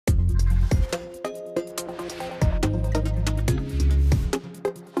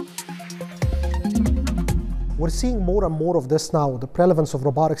We're seeing more and more of this now, the prevalence of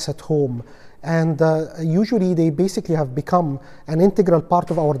robotics at home. And usually they basically have become an integral part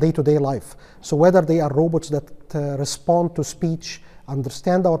of our day-to-day life. So whether they are robots that respond to speech,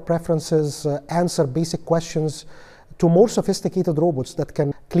 understand our preferences, answer basic questions, to more sophisticated robots that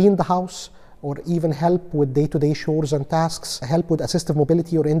can clean the house, or even help with day-to-day chores and tasks, help with assistive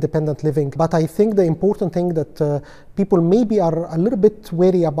mobility or independent living. But I think the important thing that people maybe are a little bit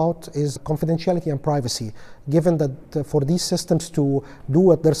wary about is confidentiality and privacy, given that for these systems to do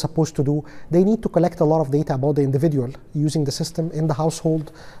what they're supposed to do, they need to collect a lot of data about the individual using the system in the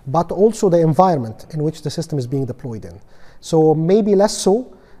household, but also the environment in which the system is being deployed in. So maybe less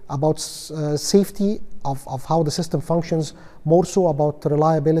so about safety of how the system functions, more so about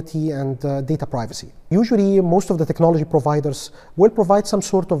reliability and data privacy. Usually, most of the technology providers will provide some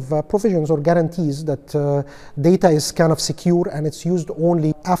sort of provisions or guarantees that data is kind of secure and it's used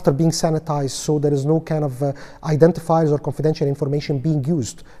only after being sanitized, so there is no kind of identifiers or confidential information being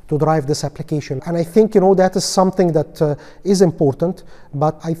used to drive this application. And I think, that is something that is important,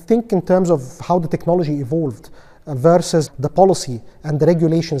 but I think in terms of how the technology evolved, versus the policy and the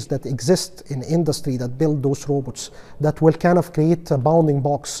regulations that exist in industry that build those robots, that will kind of create a bounding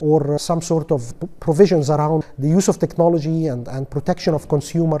box or some sort of provisions around the use of technology and protection of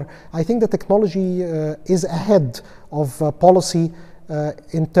consumer. I think the technology is ahead of policy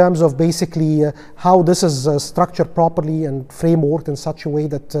in terms of basically how this is structured properly and frameworked in such a way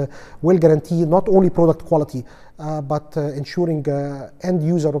that will guarantee not only product quality, but ensuring end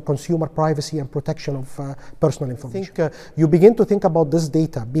user or consumer privacy and protection of personal information. I think you begin to think about this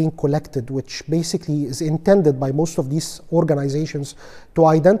data being collected, which basically is intended by most of these organizations to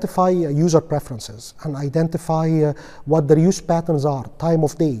identify user preferences and identify what their use patterns are, time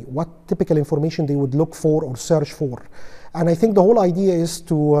of day, what typical information they would look for or search for. And I think the whole idea is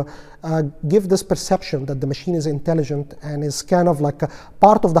to give this perception that the machine is intelligent and is kind of like a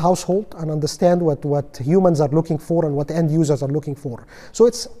part of the household and understand what humans are looking for and what end users are looking for. So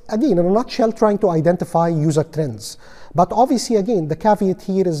it's, again, in a nutshell, trying to identify user trends. But obviously, again, the caveat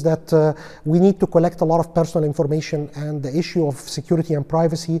here is that we need to collect a lot of personal information, and the issue of security and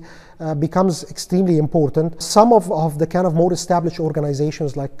privacy becomes extremely important. Some of the kind of more established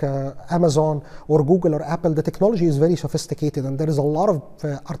organizations like Amazon or Google or Apple, the technology is very sophisticated, and there is a lot of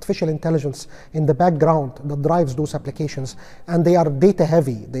artificial intelligence in the background that drives those applications, and they are data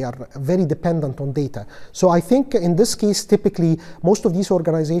heavy. They are very dependent on data. So I think in this case, typically, most of these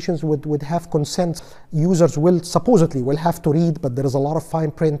organizations would have consent. Users supposedly will have to read, but there is a lot of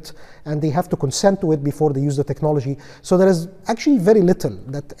fine print, and they have to consent to it before they use the technology. So there is actually very little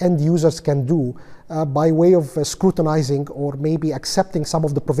that end users can do by way of scrutinizing or maybe accepting some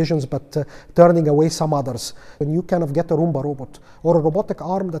of the provisions, but turning away some others. When you kind of get a Roomba robot or a robotic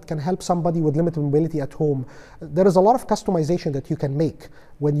arm that can help somebody with limited mobility at home, there is a lot of customization that you can make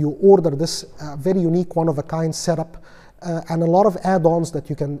when you order this very unique, one-of-a-kind setup. And a lot of add-ons that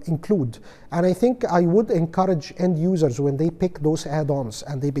you can include. And I think I would encourage end users, when they pick those add-ons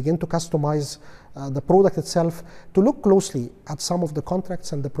and they begin to customize the product itself, to look closely at some of the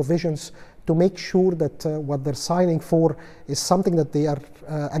contracts and the provisions to make sure that what they're signing for is something that they are,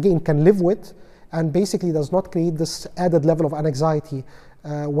 again, can live with, and basically does not create this added level of anxiety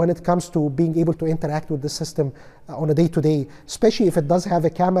when it comes to being able to interact with the system on a day-to-day, especially if it does have a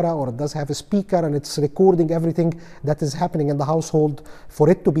camera or it does have a speaker and it's recording everything that is happening in the household, for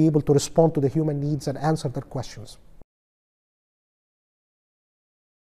it to be able to respond to the human needs and answer their questions.